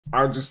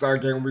I just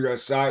started getting, we got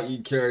Shot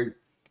EK.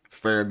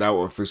 Fanned out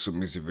official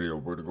music video.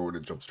 We're gonna go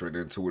and jump straight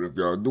into it. If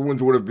y'all do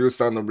enjoy the video,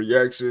 sign the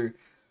reaction,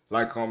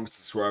 like, comment,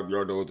 subscribe.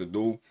 Y'all know what to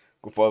do.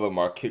 Go follow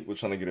my kick. We're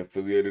trying to get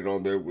affiliated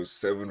on there. We're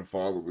 7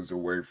 followers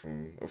away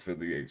from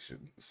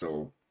affiliation.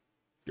 So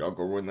y'all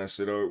go run that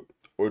shit up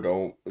or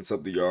don't. It's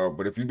up to y'all.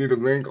 But if you need a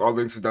link, all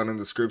links are down in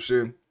the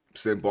description.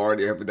 Simp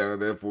already have it down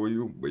there for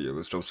you. But yeah,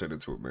 let's jump straight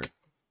into it, man.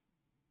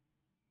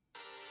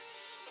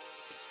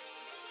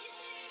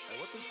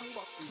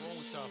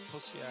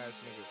 Pussy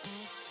ass niggas.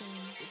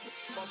 What the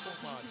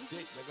fuck on my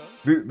dick,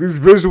 nigga? These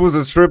visuals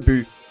are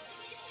trippy.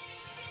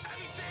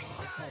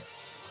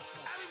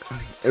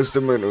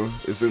 Instrumental.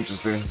 It's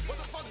interesting.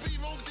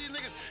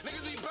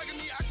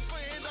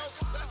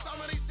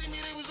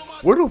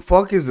 Where the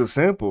fuck is the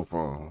sample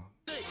from?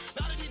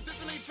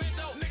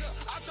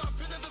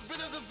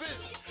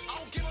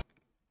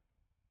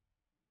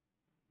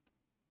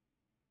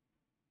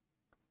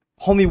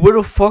 Homie, where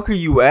the fuck are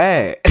you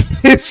at?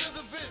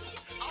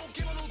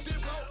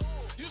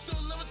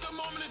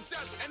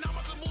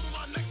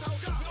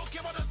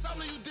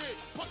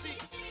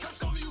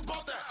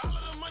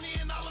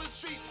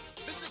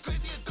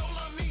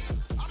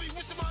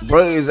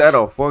 Bro, is that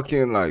a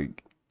fucking,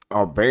 like,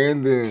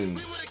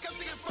 abandoned?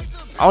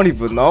 I don't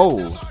even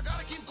know.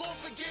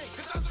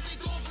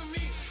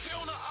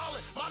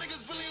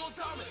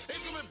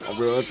 Oh,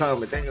 real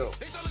time, damn.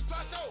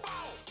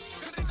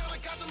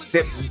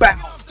 Sit back.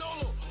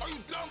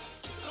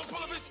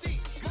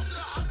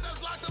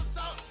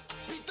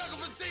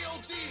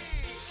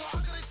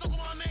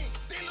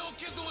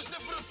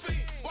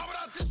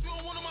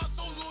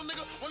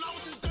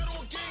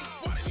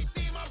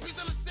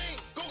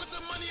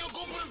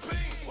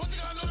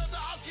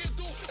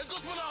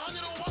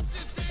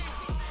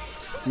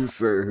 He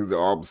said his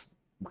arms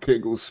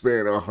can't go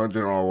spend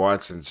 100 on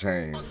watch and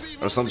chain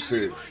or some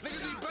shit.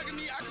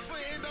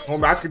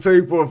 Homie, I can tell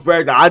you for a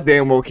fact that I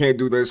damn well can't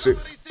do that shit.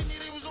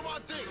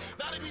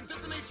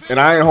 And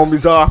I ain't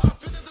homies off.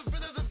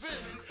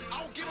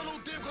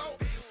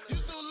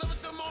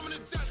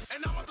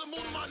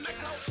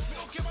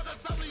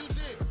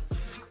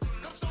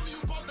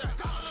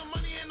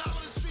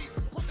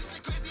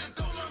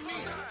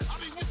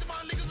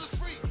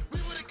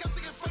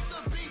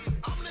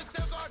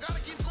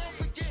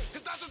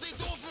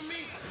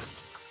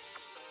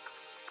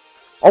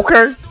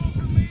 Okay.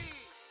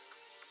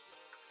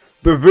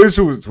 The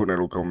visuals,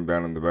 tornado coming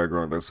down in the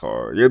background, that's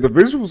hard. Yeah, the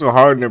visuals are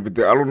hard and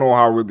everything. I don't know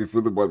how I really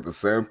feel about the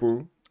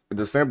sample.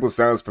 The sample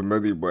sounds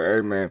familiar, but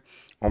hey, man,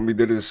 homie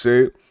did his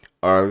shit.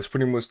 That's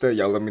pretty much that.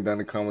 Y'all let me down in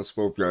the comments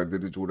below if y'all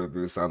did enjoy the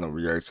video, sign the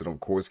reaction. Of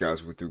course,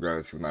 guys, with you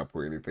guys who not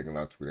put anything in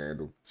our Twitter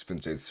handle. It's been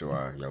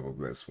JCRI. Y'all have a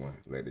blessed one.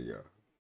 Later, y'all.